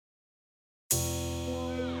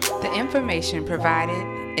The information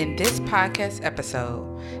provided in this podcast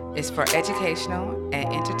episode is for educational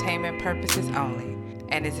and entertainment purposes only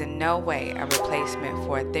and is in no way a replacement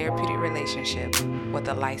for a therapeutic relationship with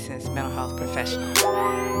a licensed mental health professional.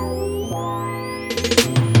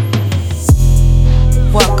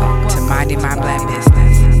 Welcome to Minding My Black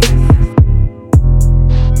Business.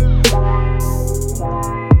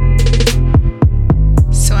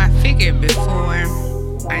 So I figured before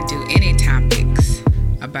I do any topics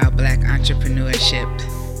about Black entrepreneurship,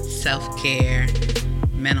 self-care,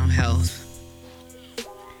 mental health,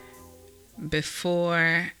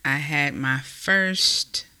 before I had my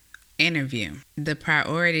first interview, the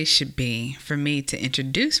priority should be for me to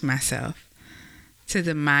introduce myself to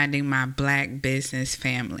the Minding My Black Business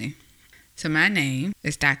family. So my name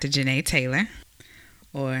is Dr. Janae Taylor,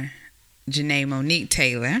 or Janae Monique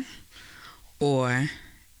Taylor, or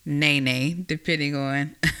Nene, depending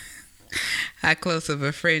on how close of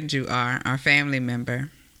a friend you are or family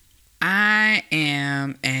member. I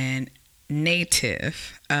am a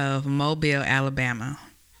native of Mobile, Alabama.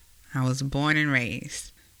 I was born and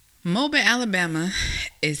raised. Mobile, Alabama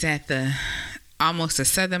is at almost the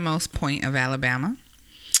southernmost point of Alabama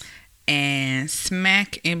and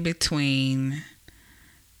smack in between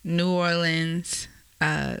New Orleans,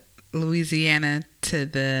 Louisiana to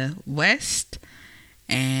the west,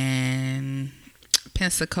 and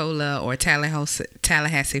Pensacola or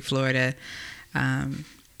Tallahassee, Florida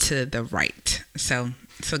to the right. So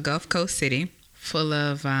it's a Gulf Coast city full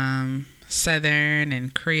of Southern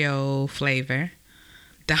and Creole flavor.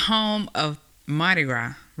 The home of Mardi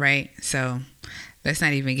Gras, right? So let's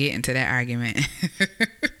not even get into that argument.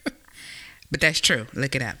 But that's true.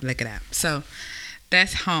 Look it up. So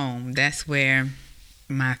that's home. That's where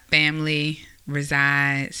my family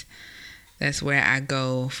resides. That's where I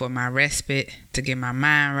go for my respite to get my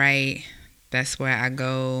mind right. That's where I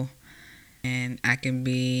go and I can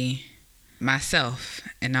be myself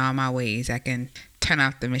in all my ways. I can turn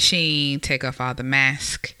off the machine, take off all the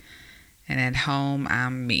masks, and at home,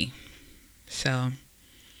 I'm me. So,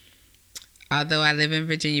 although I live in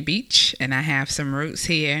Virginia Beach and I have some roots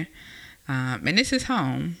here, and this is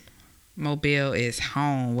home, Mobile is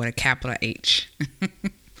home with a capital H.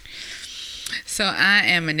 So I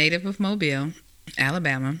am a native of Mobile,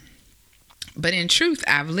 Alabama. But in truth,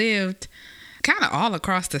 I've lived kind of all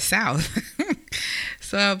across the South.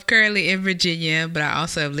 So I'm currently in Virginia, but I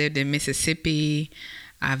also have lived in Mississippi.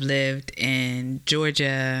 I've lived in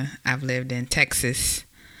Georgia. I've lived in Texas.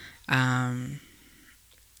 And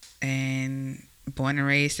born and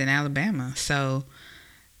raised in Alabama. So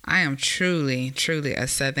I am truly, truly a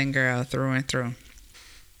Southern girl through and through.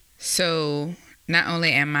 So not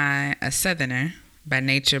only am I a Southerner by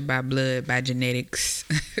nature, by blood, by genetics,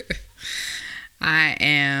 I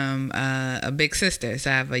am a big sister.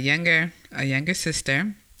 So I have a younger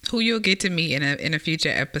sister who you'll get to meet in a future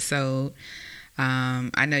episode.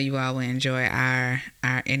 I know you all will enjoy our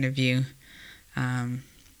interview.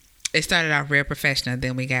 It started off real professional,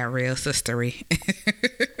 then we got real sistery.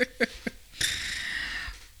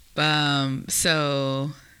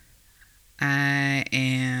 So I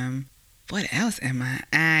am. What else am I?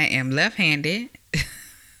 I am left-handed.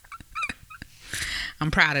 I'm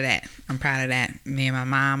proud of that. Me and my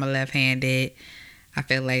mom are left-handed. I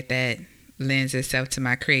feel like that lends itself to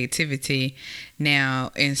my creativity.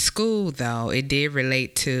 Now, in school, though, it did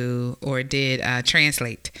relate to, or did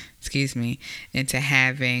translate, into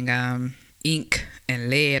having ink and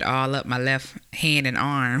lead all up my left hand and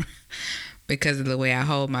arm because of the way I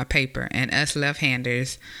hold my paper. And us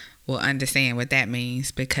left-handers will understand what that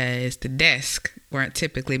means because the desks weren't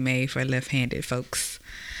typically made for left-handed folks.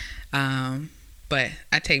 But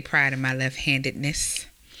I take pride in my left-handedness.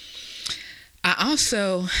 I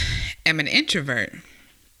also am an introvert.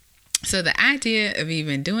 So the idea of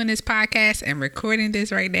even doing this podcast and recording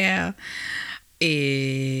this right now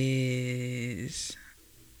is,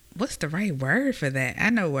 what's the right word for that?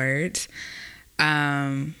 I know words.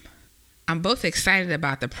 I'm both excited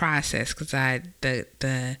about the process because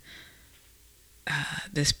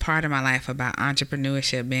this part of my life about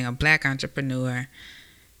entrepreneurship, being a Black entrepreneur,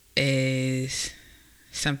 is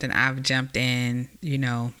something I've jumped in,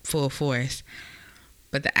 full force.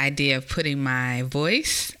 But the idea of putting my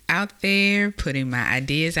voice out there, putting my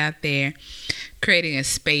ideas out there, creating a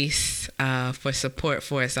space for support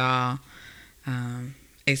for us all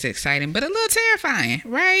is exciting, but a little terrifying,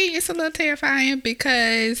 right? It's a little terrifying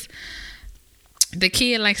because the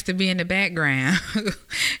kid likes to be in the background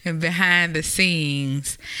and behind the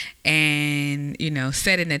scenes and,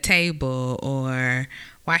 setting the table or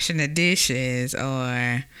washing the dishes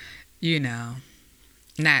or,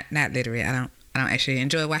 not literally. I don't actually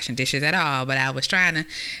enjoy washing dishes at all, but I was trying to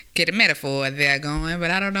get a metaphor there going, but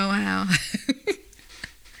I don't know how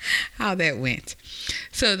how that went.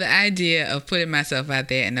 So the idea of putting myself out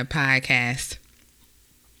there in a podcast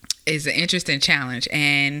is an interesting challenge.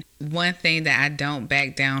 And one thing that I don't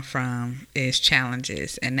back down from is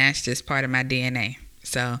challenges. And that's just part of my DNA.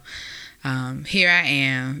 So here I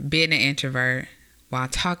am being an introvert while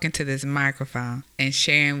talking to this microphone and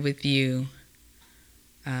sharing with you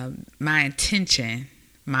my intention,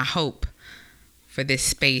 my hope for this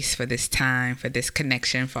space, for this time, for this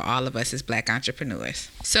connection for all of us as Black entrepreneurs.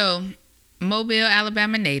 So, Mobile,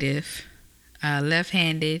 Alabama native,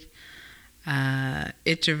 left-handed,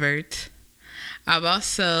 introvert. I'm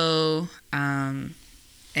also an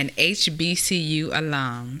HBCU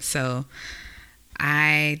alum. So,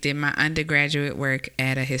 I did my undergraduate work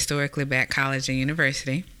at a historically Black college and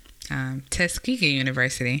university, Tuskegee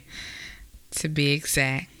University, to be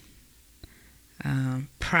exact.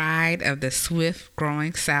 Pride of the swift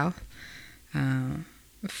growing South,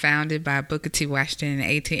 founded by Booker T. Washington in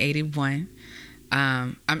 1881.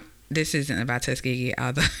 This isn't about Tuskegee,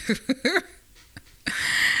 although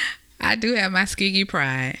I do have my Tuskegee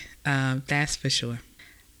pride, that's for sure.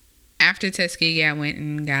 After Tuskegee, I went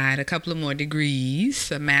and got a couple of more degrees,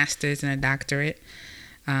 a master's and a doctorate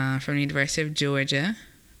from the University of Georgia.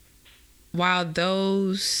 While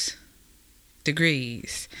those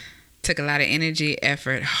degrees took a lot of energy,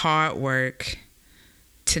 effort, hard work,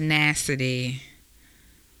 tenacity,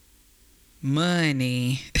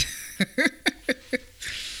 money.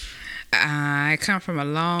 I come from a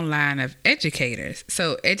long line of educators.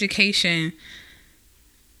 So education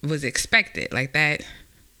was expected. Like that,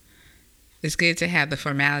 it's good to have the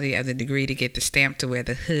formality of the degree to get the stamp to wear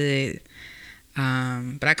the hood.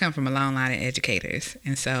 But I come from a long line of educators.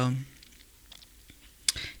 And so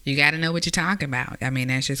you got to know what you're talking about. I mean,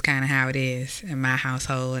 that's just kind of how it is in my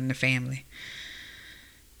household and the family.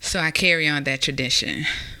 So I carry on that tradition,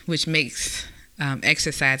 which makes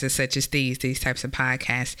exercises such as these types of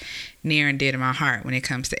podcasts, near and dear to my heart when it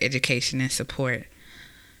comes to education and support,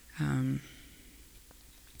 and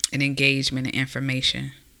engagement and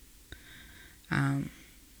information.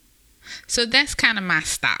 So that's kind of my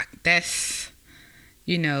stock. That's,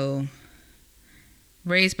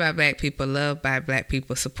 raised by Black people, loved by Black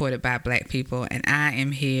people, supported by Black people, and I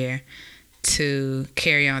am here to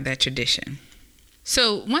carry on that tradition.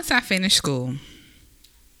 So once I finished school,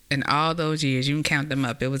 in all those years, you can count them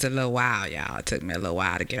up, it was a little while, y'all. It took me a little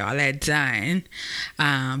while to get all that done,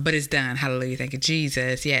 but it's done. Hallelujah, thank you,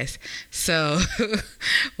 Jesus. Yes. So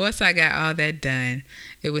once I got all that done,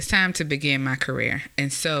 it was time to begin my career.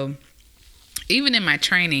 And so even in my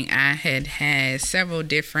training, I had several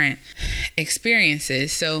different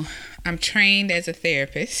experiences. So I'm trained as a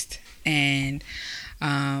therapist, and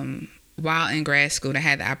while in grad school, I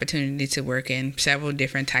had the opportunity to work in several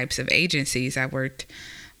different types of agencies. I worked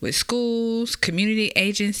with schools, community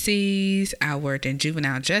agencies. I worked in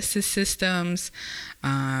juvenile justice systems.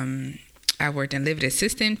 I worked in living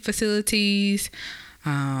assistance facilities,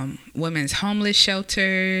 women's homeless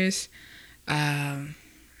shelters,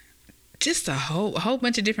 just a whole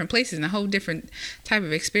bunch of different places and a whole different type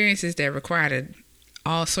of experiences that required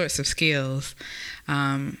all sorts of skills.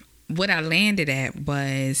 What I landed at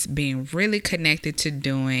was being really connected to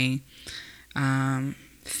doing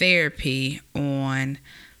therapy on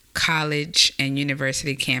college and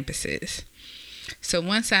university campuses. So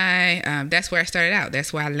once that's where I started out.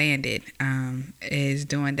 That's where I landed, is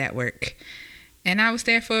doing that work. And I was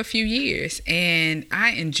there for a few years, and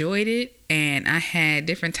I enjoyed it, and I had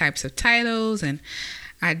different types of titles, and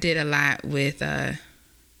I did a lot with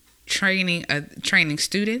training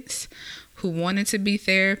students who wanted to be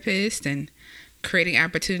therapists and creating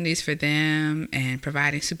opportunities for them and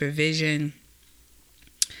providing supervision,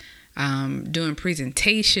 doing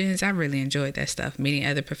presentations. I really enjoyed that stuff, meeting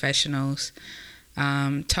other professionals,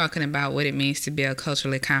 talking about what it means to be a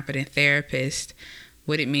culturally competent therapist,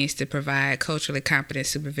 what it means to provide culturally competent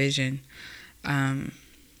supervision.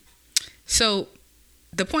 So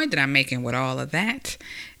the point that I'm making with all of that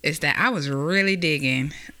is that I was really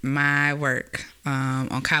digging my work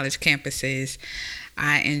on college campuses.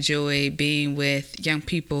 I enjoyed being with young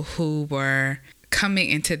people who were coming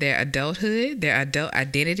into their adulthood, their adult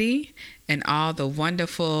identity, and all the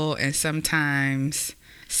wonderful and sometimes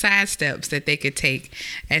side steps that they could take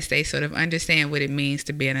as they sort of understand what it means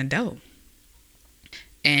to be an adult,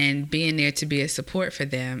 and being there to be a support for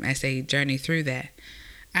them as they journey through that.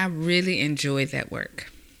 I really enjoyed that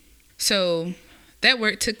work. So that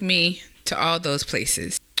work took me to all those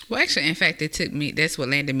places. Well, actually, in fact, that's what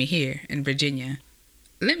landed me here in Virginia.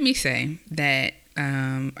 Let me say that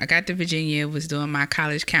I got to Virginia, was doing my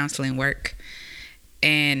college counseling work,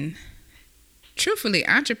 and truthfully,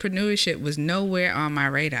 entrepreneurship was nowhere on my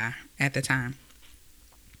radar at the time.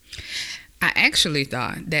 I actually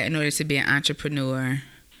thought that in order to be an entrepreneur,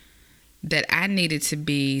 that I needed to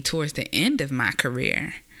be towards the end of my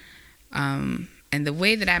career. And the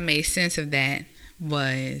way that I made sense of that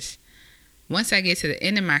was, once I get to the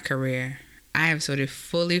end of my career, I have sort of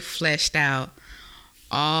fully fleshed out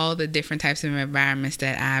all the different types of environments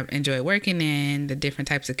that I enjoy working in, the different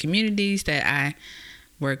types of communities that I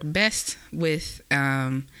work best with,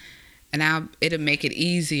 and it'll make it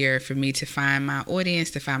easier for me to find my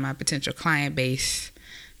audience, to find my potential client base,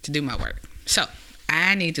 to do my work. So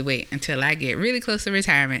I need to wait until I get really close to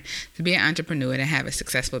retirement to be an entrepreneur and have a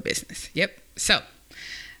successful business. Yep. So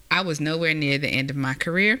I was nowhere near the end of my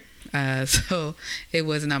career, so it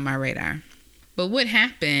wasn't on my radar. But what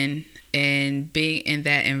happened in being in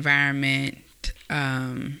that environment,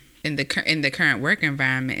 in the current work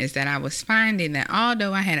environment, is that I was finding that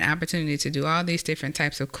although I had an opportunity to do all these different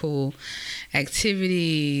types of cool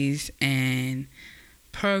activities and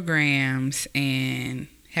programs and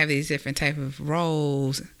have these different type of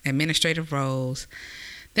roles, administrative roles,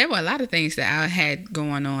 there were a lot of things that I had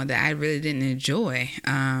going on that I really didn't enjoy.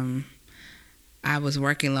 I was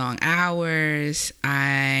working long hours.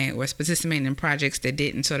 I was participating in projects that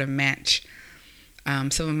didn't sort of match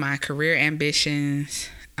some of my career ambitions.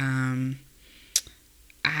 I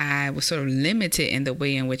was sort of limited in the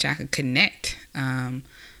way in which I could connect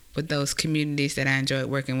with those communities that I enjoyed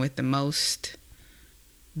working with the most.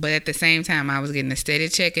 But at the same time, I was getting a steady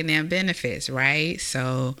check in their benefits, right?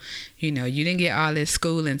 So, you didn't get all this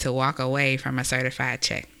schooling to walk away from a certified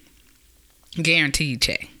check, guaranteed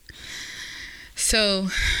check. So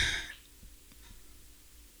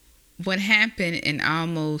what happened, and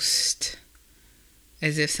almost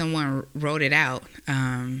as if someone wrote it out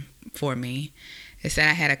for me, is that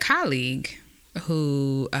I had a colleague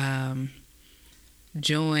who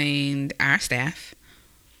joined our staff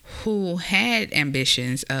who had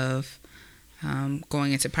ambitions of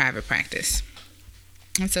going into private practice.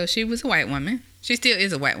 And so she was a white woman. She still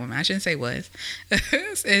is a white woman. I shouldn't say was.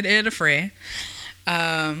 and a friend.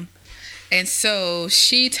 And so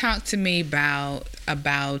she talked to me about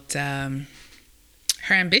her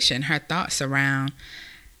ambition, her thoughts around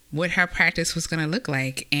what her practice was going to look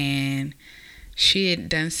like. And she had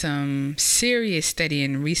done some serious study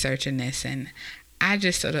and research in this. And I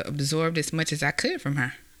just sort of absorbed as much as I could from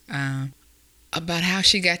her about how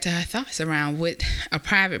she got to her thoughts around what a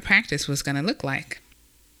private practice was going to look like.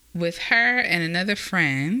 With her and another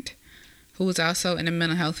friend who was also in the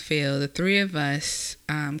mental health field, the three of us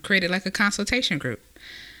created like a consultation group.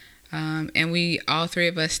 And all three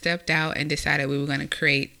of us stepped out and decided we were going to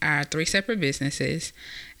create our 3 separate businesses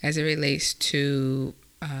as it relates to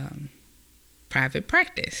private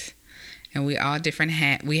practice. And we all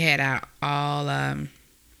we had our all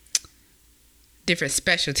different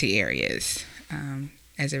specialty areas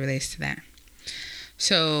as it relates to that.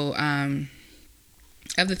 So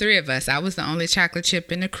of the 3 of us, I was the only chocolate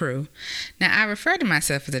chip in the crew. Now, I refer to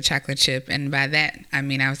myself as a chocolate chip, and by that, I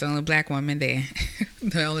mean I was the only black woman there,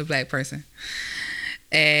 the only black person.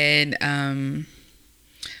 And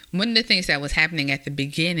one of the things that was happening at the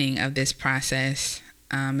beginning of this process,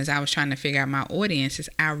 as I was trying to figure out my audience, is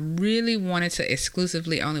I really wanted to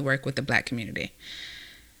exclusively only work with the black community.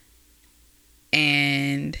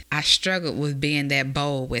 And I struggled with being that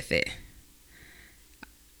bold with it.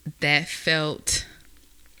 That felt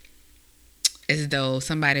as though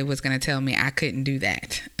somebody was going to tell me I couldn't do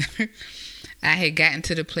that. I had gotten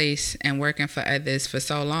to the place and working for others for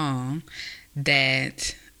so long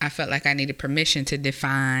that I felt like I needed permission to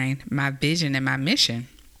define my vision and my mission.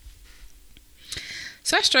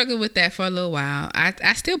 So I struggled with that for a little while.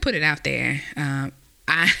 I still put it out there.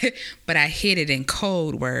 But I hid it in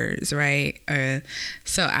code words, right?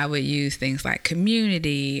 So I would use things like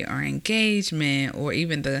community or engagement, or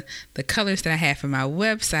even the colors that I have for my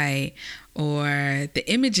website, or the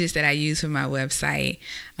images that I use for my website,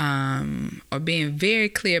 or being very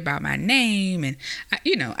clear about my name. And,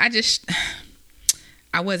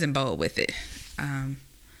 I wasn't bold with it.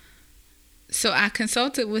 So I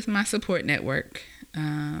consulted with my support network,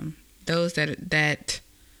 those that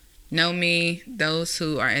know me, those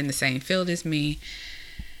who are in the same field as me,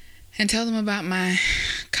 and tell them about my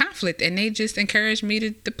conflict. And they just encouraged me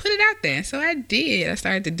to put it out there. So I did. I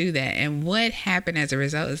started to do that. And what happened as a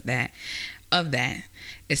result is that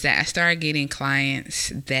I started getting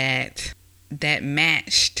clients that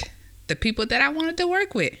matched the people that I wanted to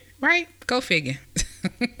work with, right? Go figure.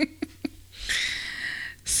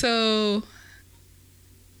 So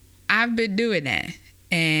I've been doing that.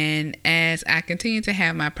 And as I continue to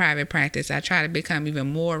have my private practice, I try to become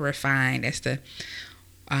even more refined as to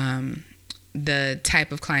the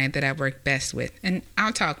type of client that I work best with. And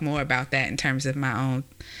I'll talk more about that in terms of my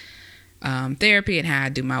own therapy and how I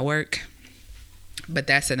do my work. But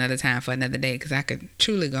that's another time for another day, because I could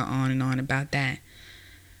truly go on and on about that.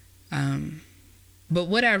 But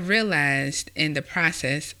what I realized in the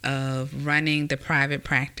process of running the private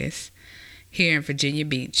practice here in Virginia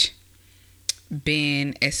Beach,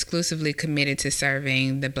 being exclusively committed to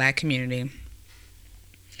serving the Black community,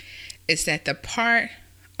 is that the part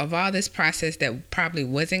of all this process that probably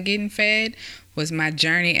wasn't getting fed was my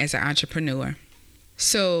journey as an entrepreneur.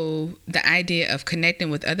 So the idea of connecting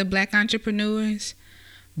with other Black entrepreneurs,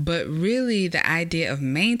 but really the idea of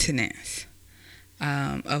maintenance,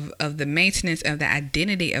 of the maintenance of the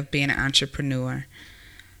identity of being an entrepreneur.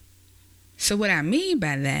 So what I mean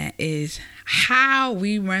by that is how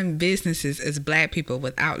we run businesses as Black people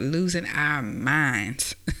without losing our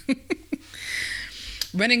minds.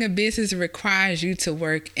 Running a business requires you to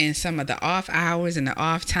work in some of the off hours and the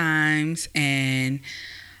off times, and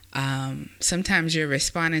sometimes you're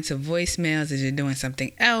responding to voicemails as you're doing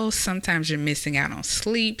something else. Sometimes you're missing out on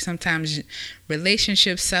sleep. Sometimes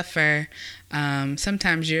relationships suffer.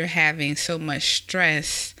 Sometimes you're having so much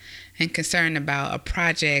stress and concern about a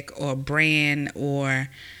project or brand or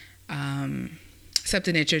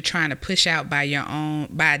something that you're trying to push out by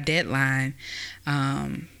a deadline,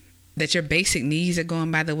 that your basic needs are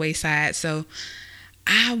going by the wayside. So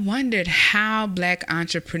I wondered how Black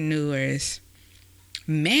entrepreneurs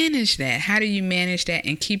manage that. How do you manage that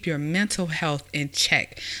and keep your mental health in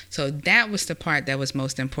check? So that was the part that was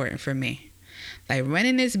most important for me. Like,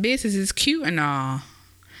 running this business is cute and all,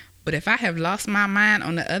 but if I have lost my mind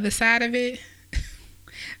on the other side of it,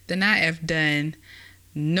 then I have done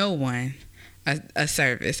no one a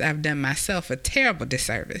service. I've done myself a terrible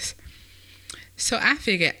disservice. So I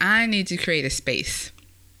figured I need to create a space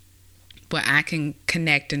where I can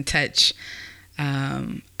connect and touch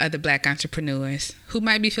other Black entrepreneurs who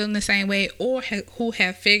might be feeling the same way, or who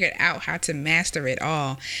have figured out how to master it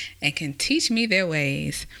all and can teach me their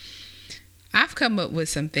ways. I've come up with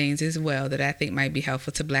some things as well that I think might be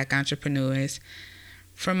helpful to Black entrepreneurs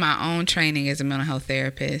from my own training as a mental health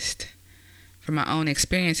therapist, from my own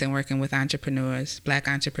experience in working with entrepreneurs, Black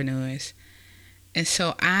entrepreneurs. And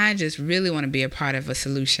so I just really want to be a part of a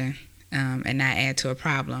solution and not add to a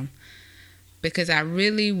problem, because I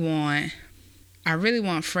really want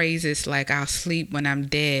phrases like "I'll sleep when I'm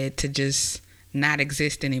dead" to just not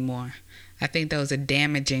exist anymore. I think those are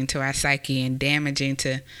damaging to our psyche and damaging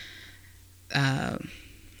to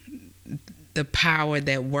the power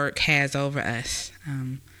that work has over us.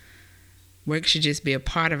 Work should just be a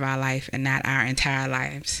part of our life and not our entire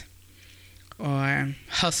lives. Or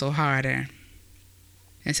hustle harder.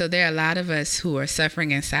 And so there are a lot of us who are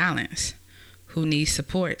suffering in silence, who need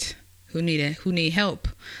support, who need help,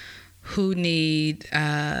 who need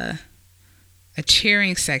a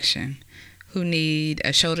cheering section, who need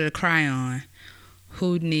a shoulder to cry on,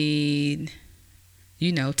 who need,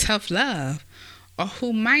 tough love, or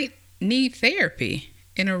who might need therapy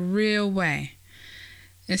in a real way.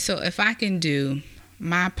 And so if I can do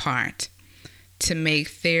my part to make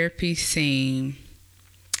therapy seem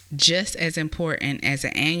just as important as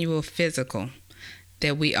an annual physical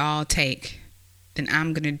that we all take, then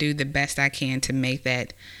I'm going to do the best I can to make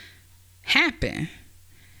that happen.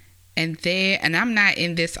 And I'm not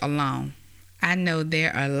in this alone. I know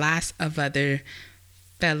there are lots of other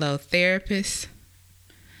fellow therapists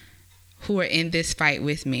who are in this fight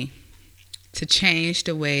with me to change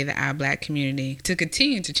the way that our Black community, to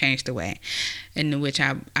continue to change the way in which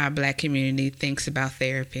our Black community thinks about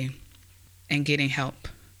therapy and getting help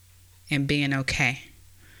and being okay.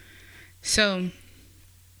 So,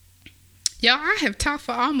 y'all, I have talked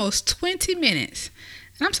for almost 20 minutes,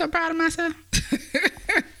 and I'm so proud of myself.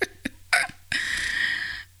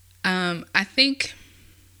 I think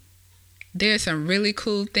there's some really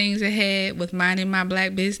cool things ahead with minding my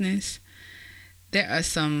Black business. There are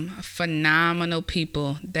some phenomenal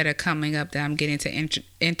people that are coming up that I'm getting to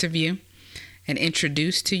interview and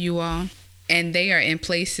introduce to you all. And they are in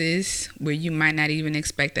places where you might not even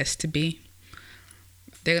expect us to be.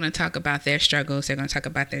 They're going to talk about their struggles. They're going to talk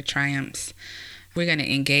about their triumphs. We're going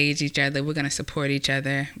to engage each other. We're going to support each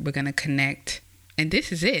other. We're going to connect. And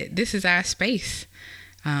this is it. This is our space.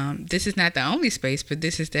 This is not the only space, but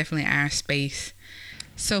this is definitely our space.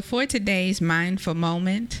 So for today's mindful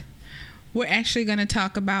moment, we're actually going to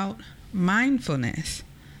talk about mindfulness.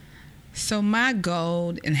 So my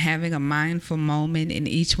goal in having a mindful moment in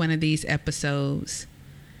each one of these episodes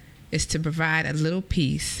is to provide a little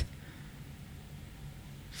piece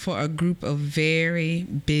for a group of very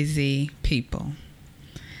busy people.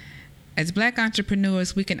 As Black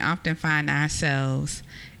entrepreneurs, we can often find ourselves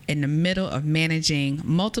in the middle of managing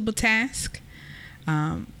multiple tasks.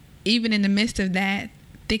 Even in the midst of that,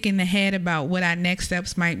 thinking ahead about what our next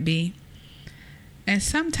steps might be. And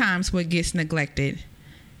sometimes what gets neglected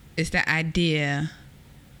is the idea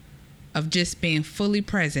of just being fully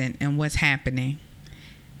present in what's happening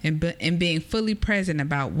and being fully present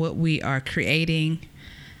about what we are creating,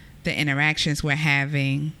 the interactions we're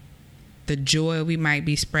having, the joy we might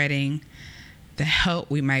be spreading, the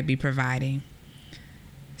help we might be providing.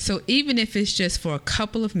 So even if it's just for a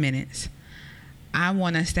couple of minutes, I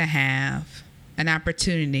want us to have an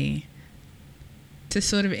opportunity to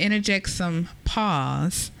sort of interject some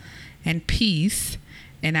pause and peace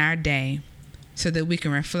in our day so that we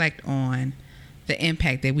can reflect on the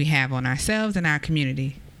impact that we have on ourselves and our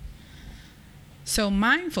community. So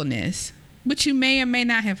mindfulness, which you may or may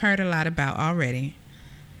not have heard a lot about already,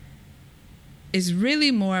 is really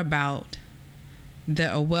more about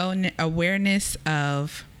the awareness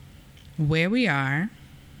of where we are,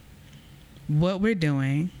 what we're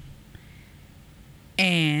doing,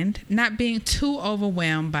 and not being too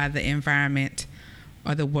overwhelmed by the environment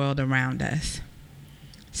or the world around us.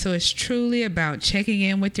 So it's truly about checking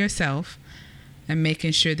in with yourself and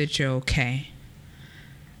making sure that you're okay.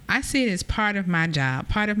 I see it as part of my job,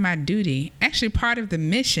 part of my duty, actually part of the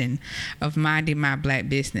mission of Minding My Black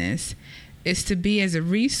Business is to be as a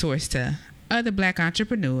resource to other Black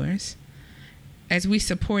entrepreneurs as we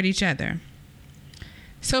support each other.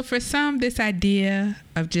 So for some, this idea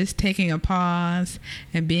of just taking a pause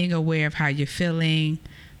and being aware of how you're feeling,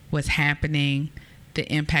 what's happening,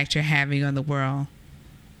 the impact you're having on the world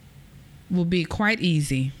will be quite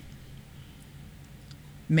easy.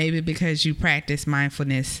 Maybe because you practice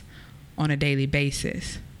mindfulness on a daily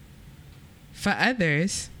basis. For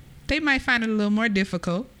others, they might find it a little more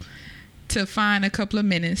difficult to find a couple of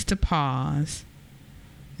minutes to pause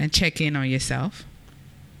and check in on yourself.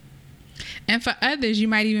 And for others, you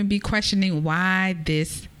might even be questioning why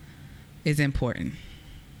this is important.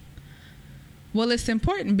 Well, it's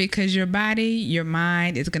important because your body, your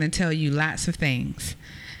mind is going to tell you lots of things.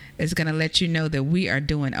 It's going to let you know that we are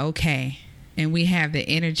doing okay and we have the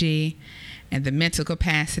energy and the mental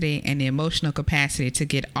capacity and the emotional capacity to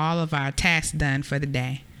get all of our tasks done for the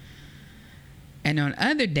day. And on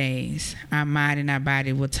other days, our mind and our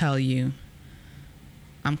body will tell you,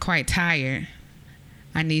 I'm quite tired.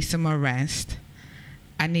 I need some more rest.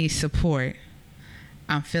 I need support.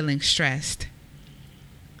 I'm feeling stressed.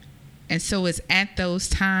 And so it's at those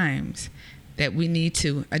times that we need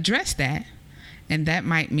to address that. And that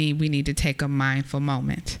might mean we need to take a mindful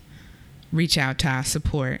moment, reach out to our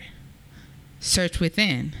support, search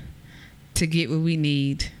within to get what we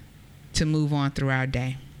need to move on through our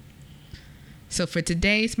day. So for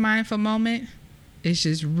today's mindful moment, it's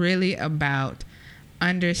just really about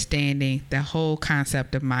understanding the whole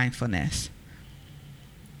concept of mindfulness.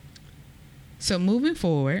 So moving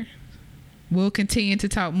forward, we'll continue to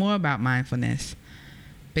talk more about mindfulness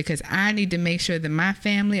because I need to make sure that my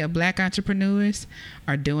family of Black entrepreneurs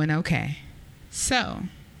are doing okay. So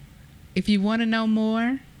if you want to know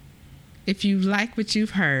more, if you like what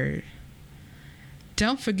you've heard,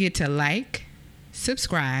 don't forget to like,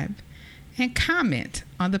 subscribe, and comment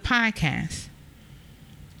on the podcast.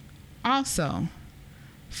 Also,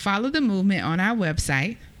 follow the movement on our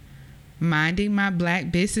website,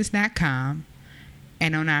 mindingmyblackbusiness.com,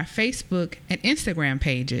 and on our Facebook and Instagram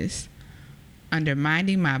pages under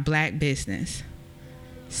Minding My Black Business.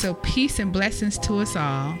 So peace and blessings to us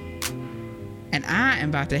all. And I am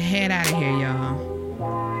about to head out of here,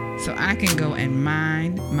 y'all, so I can go and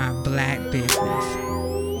mind my Black business.